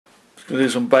Gonna do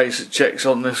some basic checks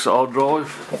on this hard drive.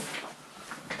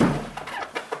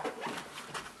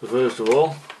 So first of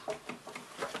all,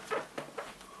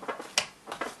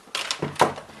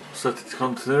 set it to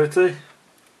continuity.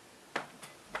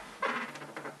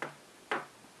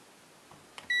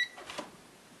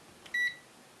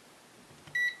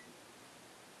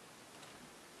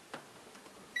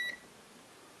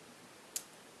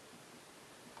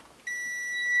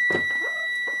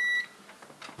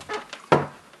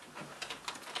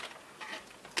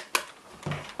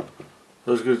 I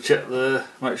was going to check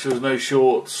make sure there's no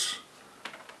shorts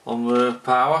on the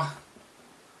power.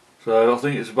 So I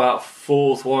think it's about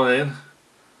fourth one in.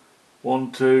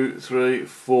 1, 2, 3,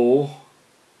 4.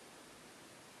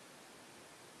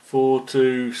 4,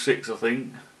 2, 6 I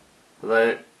think.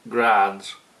 They're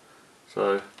grands.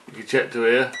 So you can check to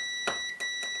here.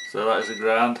 So that is a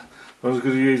grand. I was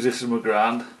going to use this as my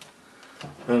grand.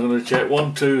 I'm going to check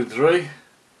 1, 2, 3.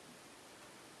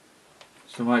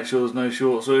 So make sure there's no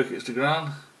short circuits to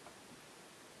ground.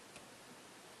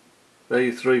 They're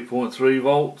 3.3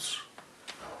 volts.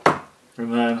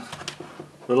 And then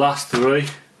the last three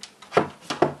are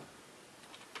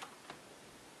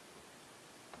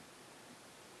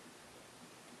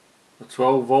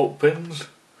 12 volt pins.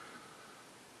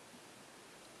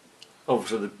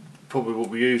 Obviously they probably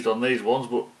won't be used on these ones,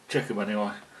 but check them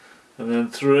anyway. And then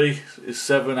 3 is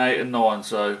 7, 8 and 9,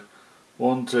 so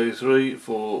 1, 2, 3,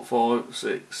 4, 5,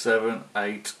 6, 7,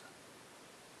 8.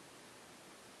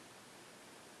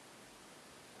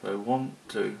 So 1,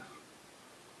 2,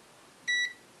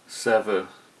 7.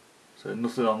 So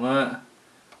nothing on there.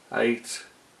 8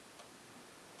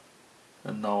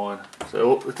 and 9.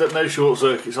 So there's no short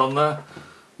circuits on there.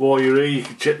 While you're here, you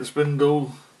can check the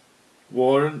spindle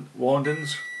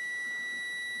windings.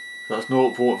 So that's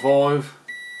 0.5.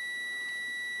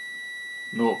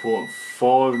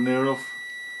 0.5 near enough.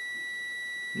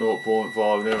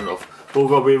 0.5 near enough. All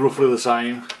got to be roughly the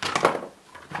same.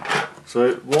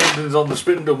 So windings on the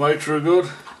spindle motor are good,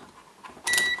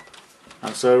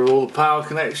 and so are all the power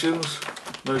connections.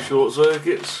 No short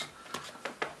circuits.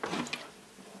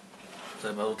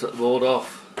 So I'll take the board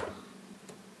off.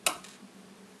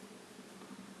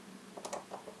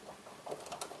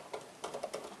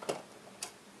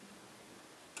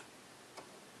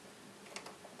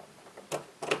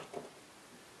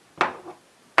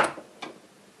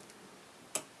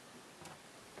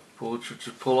 Board should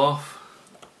just pull off.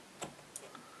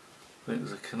 I think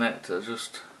there's a connector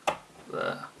just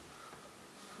there.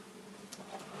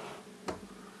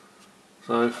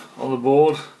 So on the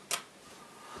board,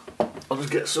 I'll just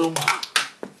get some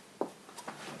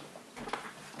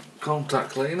contact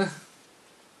cleaner.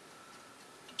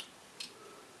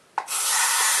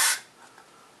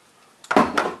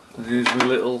 And use my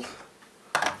little,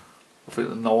 I think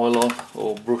the nylon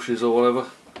or brushes or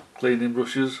whatever, cleaning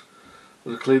brushes.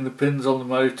 I'll clean the pins on the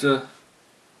motor.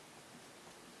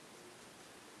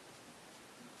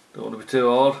 Don't want to be too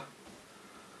hard.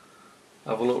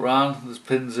 Have a look round, there's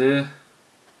pins here.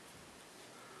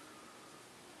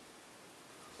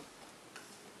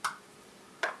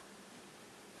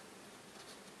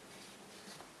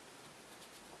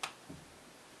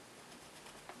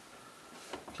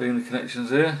 Clean the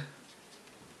connections here.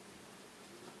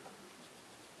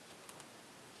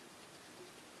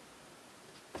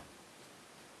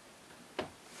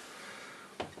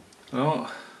 Right.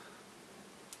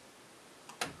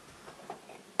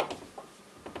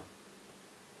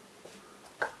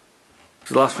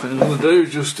 The last thing I'm going to do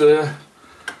is just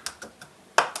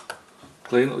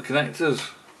clean up the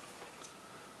connectors.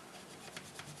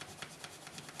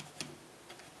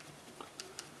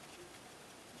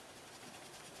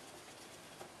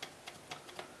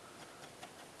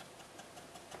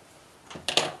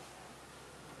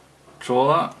 Try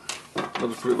that. I'll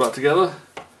just put it back together.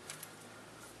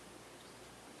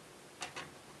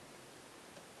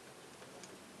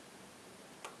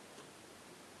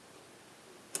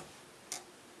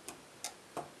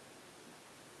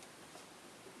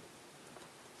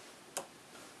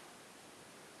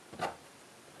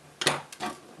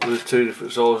 There's two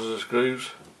different sizes of screws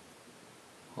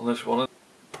on this one.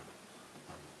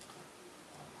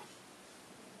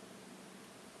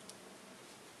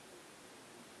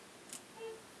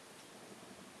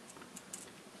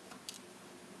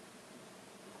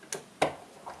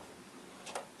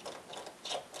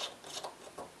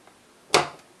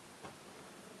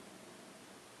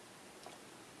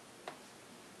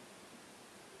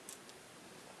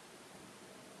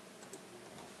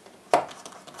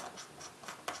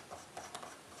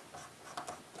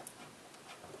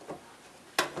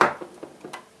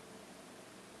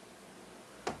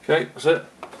 Okay, that's it.